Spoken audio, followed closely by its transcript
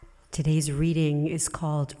Today's reading is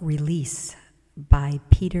called Release by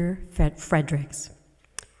Peter Fredericks.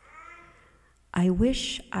 I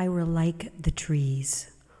wish I were like the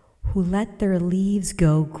trees who let their leaves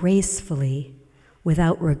go gracefully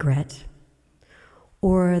without regret,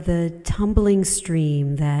 or the tumbling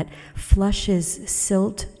stream that flushes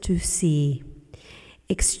silt to sea,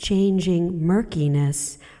 exchanging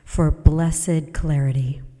murkiness for blessed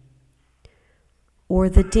clarity, or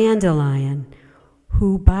the dandelion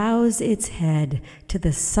who bows its head to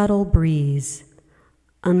the subtle breeze,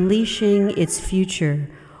 unleashing its future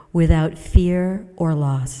without fear or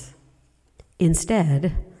loss.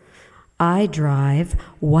 Instead, I drive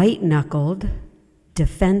white-knuckled,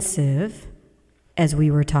 defensive, as we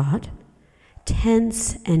were taught,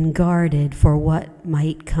 tense and guarded for what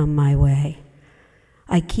might come my way.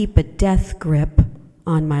 I keep a death grip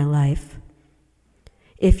on my life.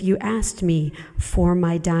 If you asked me for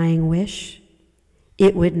my dying wish,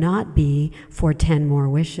 it would not be for 10 more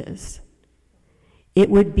wishes. It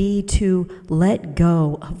would be to let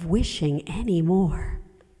go of wishing anymore.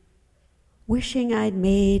 Wishing I'd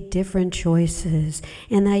made different choices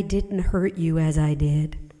and I didn't hurt you as I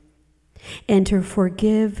did. And to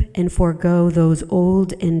forgive and forgo those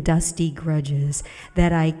old and dusty grudges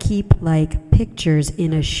that I keep like pictures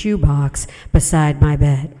in a shoebox beside my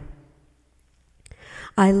bed.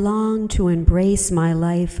 I long to embrace my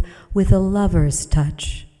life with a lover's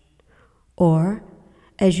touch, or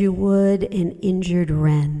as you would an injured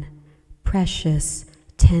wren, precious,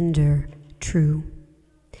 tender, true.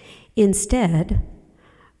 Instead,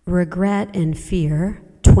 regret and fear,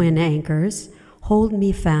 twin anchors, hold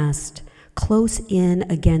me fast, close in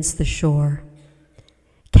against the shore.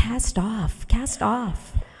 Cast off,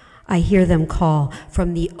 I hear them call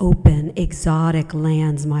from the open, exotic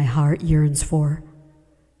lands my heart yearns for.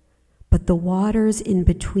 But the waters in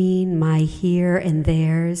between my here and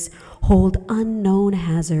theirs hold unknown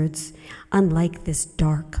hazards, unlike this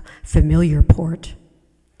dark, familiar port.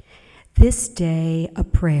 This day a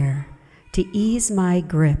prayer to ease my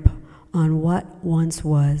grip on what once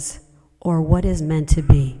was, or what is meant to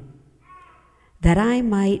be, that I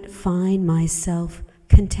might find myself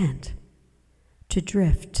content to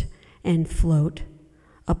drift and float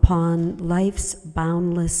upon life's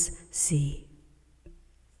boundless sea.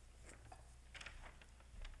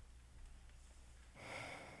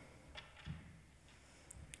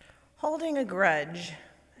 Holding a grudge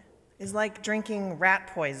is like drinking rat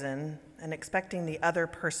poison and expecting the other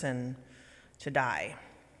person to die.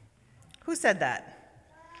 Who said that?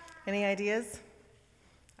 Any ideas?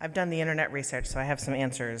 I've done the internet research, so I have some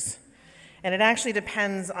answers. And it actually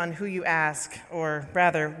depends on who you ask, or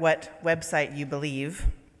rather, what website you believe.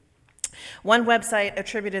 One website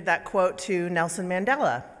attributed that quote to Nelson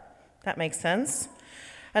Mandela. That makes sense.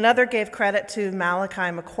 Another gave credit to Malachi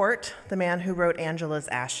McCourt, the man who wrote Angela's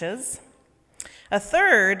Ashes. A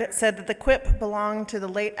third said that the quip belonged to the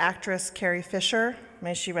late actress Carrie Fisher,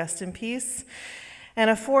 may she rest in peace. And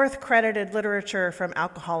a fourth credited literature from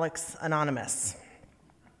Alcoholics Anonymous.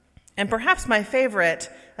 And perhaps my favorite,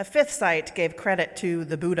 a fifth site gave credit to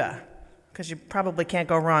the Buddha, because you probably can't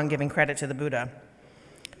go wrong giving credit to the Buddha.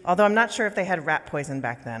 Although I'm not sure if they had rat poison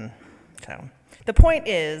back then. So the point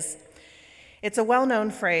is, it's a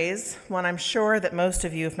well-known phrase, one I'm sure that most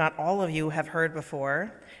of you, if not all of you, have heard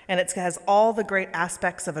before, and it has all the great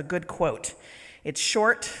aspects of a good quote. It's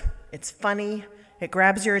short, it's funny, it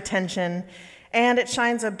grabs your attention, and it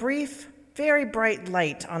shines a brief, very bright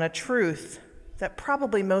light on a truth that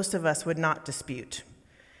probably most of us would not dispute.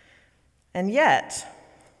 And yet,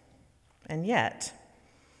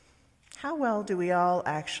 how well do we all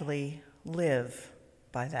actually live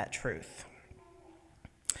by that truth?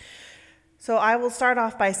 So I will start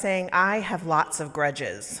off by saying I have lots of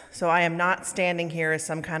grudges. So I am not standing here as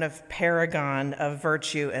some kind of paragon of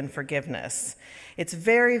virtue and forgiveness. It's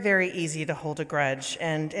very, very easy to hold a grudge.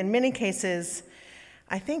 And in many cases,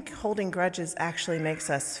 I think holding grudges actually makes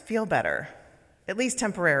us feel better, at least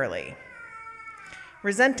temporarily.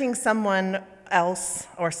 Resenting someone else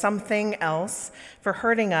or something else for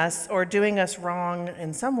hurting us or doing us wrong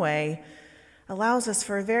in some way allows us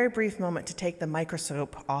for a very brief moment to take the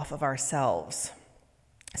microscope off of ourselves.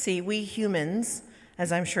 See, we humans,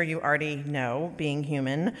 as I'm sure you already know, being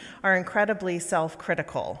human, are incredibly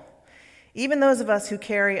self-critical. Even those of us who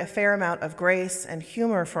carry a fair amount of grace and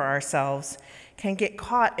humor for ourselves can get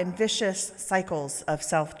caught in vicious cycles of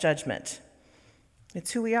self-judgment.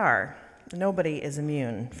 It's who we are. Nobody is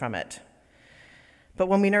immune from it. But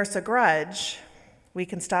when we nurse a grudge, we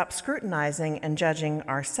can stop scrutinizing and judging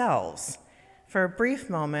ourselves. For a brief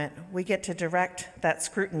moment, we get to direct that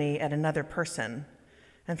scrutiny at another person,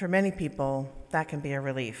 And for many people, that can be a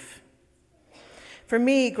relief. For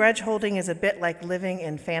me, grudge holding is a bit like living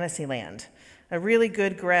in fantasy land. A really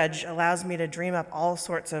good grudge allows me to dream up all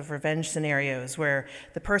sorts of revenge scenarios where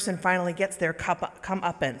the person finally gets their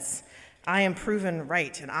comeuppance. I am proven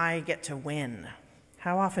right and I get to win.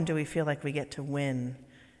 How often do we feel like we get to win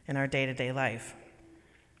in our day-to-day life?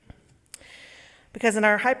 Because in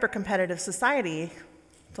our hyper-competitive society,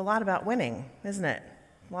 it's a lot about winning, isn't it?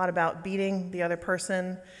 A lot about beating the other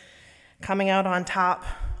person, coming out on top,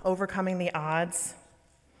 overcoming the odds.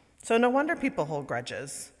 So no wonder people hold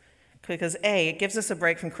grudges, because A, it gives us a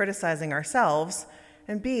break from criticizing ourselves,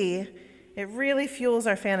 and B, it really fuels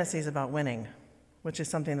our fantasies about winning, which is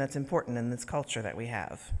something that's important in this culture that we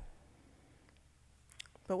have.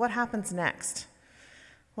 But what happens next?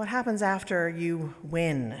 What happens after you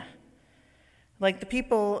win? Like the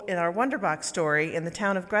people in our Wonderbox story in the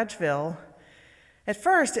town of Grudgeville, at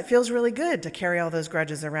first it feels really good to carry all those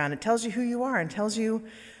grudges around. It tells you who you are and tells you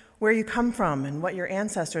where you come from and what your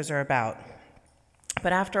ancestors are about.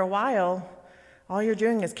 But after a while, all you're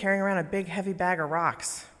doing is carrying around a big heavy bag of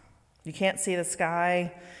rocks. You can't see the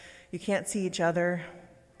sky, you can't see each other,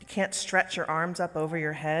 you can't stretch your arms up over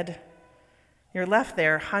your head. You're left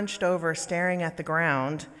there hunched over, staring at the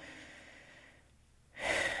ground.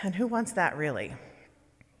 And who wants that really?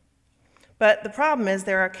 But the problem is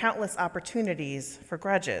there are countless opportunities for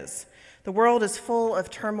grudges. The world is full of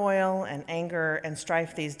turmoil and anger and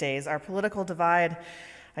strife these days. Our political divide,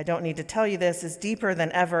 I don't need to tell you this, is deeper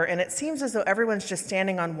than ever, and it seems as though everyone's just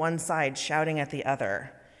standing on one side, shouting at the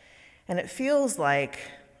other. And it feels like,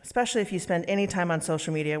 especially if you spend any time on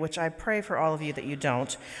social media, which I pray for all of you that you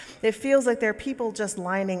don't, it feels like there are people just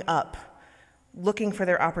lining up, looking for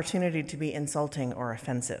their opportunity to be insulting or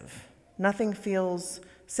offensive. Nothing feels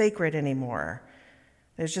sacred anymore.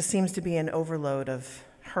 There just seems to be an overload of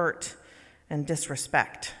hurt and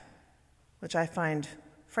disrespect, which I find,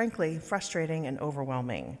 frankly, frustrating and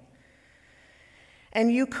overwhelming.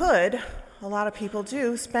 And you could, a lot of people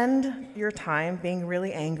do, spend your time being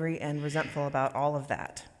really angry and resentful about all of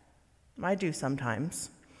that. I do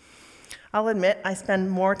sometimes. I'll admit I spend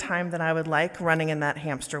more time than I would like running in that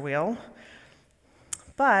hamster wheel,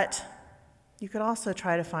 but you could also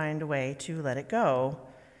try to find a way to let it go,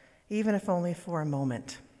 even if only for a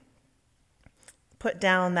moment. Put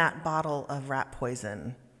down that bottle of rat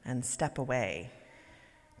poison and step away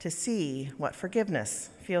to see what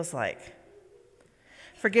forgiveness feels like.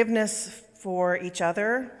 Forgiveness for each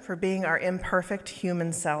other, for being our imperfect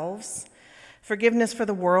human selves. Forgiveness for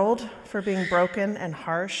the world, for being broken and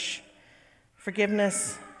harsh.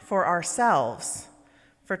 Forgiveness for ourselves,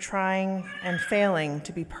 for trying and failing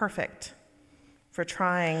to be perfect. For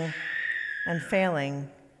trying and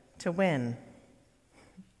failing to win.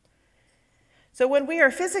 So when we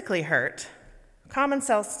are physically hurt, common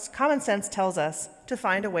sense tells us to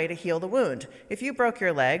find a way to heal the wound. If you broke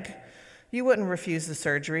your leg, you wouldn't refuse the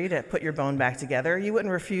surgery to put your bone back together. You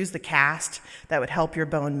wouldn't refuse the cast that would help your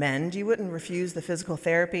bone mend. You wouldn't refuse the physical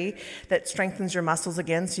therapy that strengthens your muscles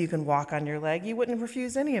again so you can walk on your leg. You wouldn't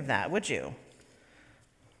refuse any of that, would you?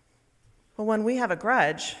 Well, when we have a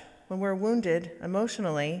grudge, when we're wounded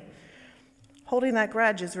emotionally, holding that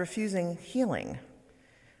grudge is refusing healing.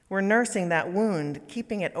 We're nursing that wound,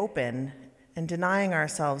 keeping it open, and denying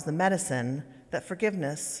ourselves the medicine that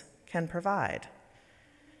forgiveness can provide.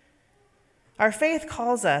 Our faith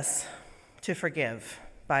calls us to forgive,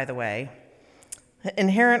 by the way. The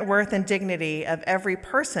inherent worth and dignity of every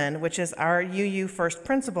person, which is our UU first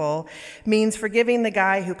principle, means forgiving the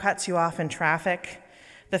guy who cuts you off in traffic,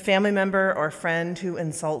 the family member or friend who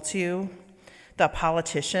insults you, the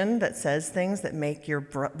politician that says things that make your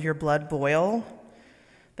blood boil.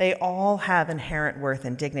 They all have inherent worth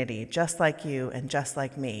and dignity, just like you and just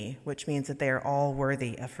like me, which means that they are all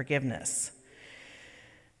worthy of forgiveness.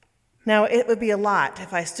 Now, it would be a lot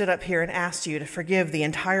if I stood up here and asked you to forgive the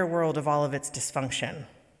entire world of all of its dysfunction.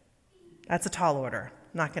 That's a tall order.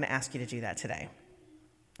 I'm not going to ask you to do that today.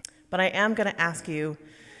 But I am going to ask you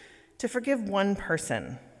to forgive one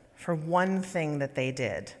person for one thing that they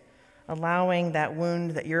did, allowing that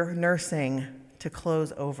wound that you're nursing to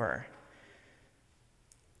close over.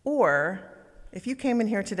 Or, if you came in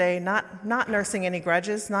here today not nursing any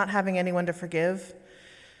grudges, not having anyone to forgive,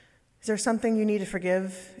 is there something you need to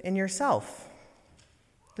forgive in yourself?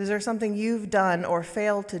 Is there something you've done or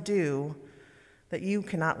failed to do that you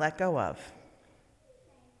cannot let go of?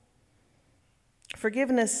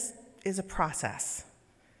 Forgiveness is a process.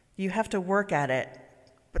 You have to work at it,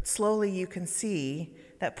 but slowly you can see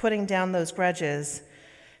that putting down those grudges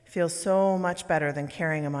feels so much better than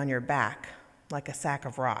carrying them on your back like a sack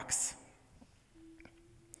of rocks.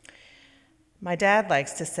 My dad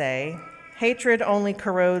likes to say, hatred only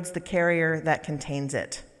corrodes the carrier that contains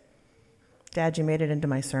it. Dad, you made it into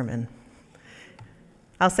my sermon.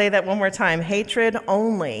 I'll say that one more time. Hatred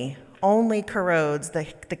only corrodes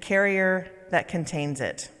the carrier that contains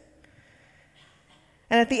it.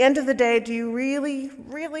 And at the end of the day, do you really,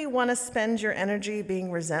 really want to spend your energy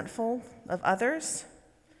being resentful of others?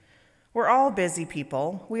 We're all busy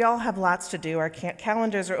people. We all have lots to do. Our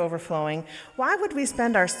calendars are overflowing. Why would we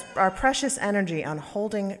spend our precious energy on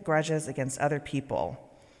holding grudges against other people?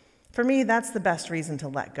 For me, that's the best reason to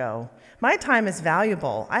let go. My time is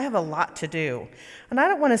valuable. I have a lot to do. And I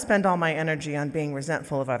don't want to spend all my energy on being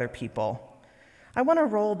resentful of other people. I want to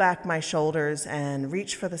roll back my shoulders and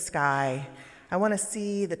reach for the sky. I want to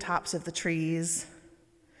see the tops of the trees.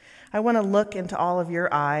 I want to look into all of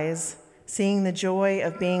your eyes, seeing the joy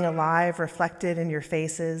of being alive reflected in your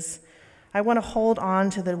faces. I want to hold on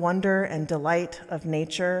to the wonder and delight of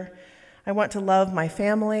nature. I want to love my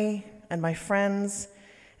family and my friends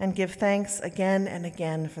and give thanks again and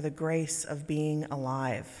again for the grace of being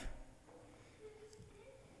alive.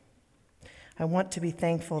 I want to be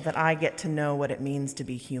thankful that I get to know what it means to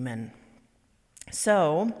be human.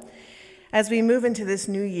 So, as we move into this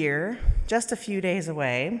new year, just a few days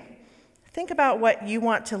away, think about what you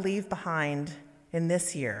want to leave behind in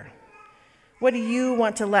this year. What do you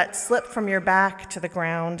want to let slip from your back to the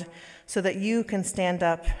ground so that you can stand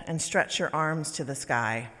up and stretch your arms to the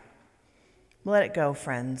sky? Let it go,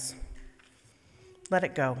 friends. Let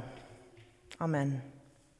it go. Amen.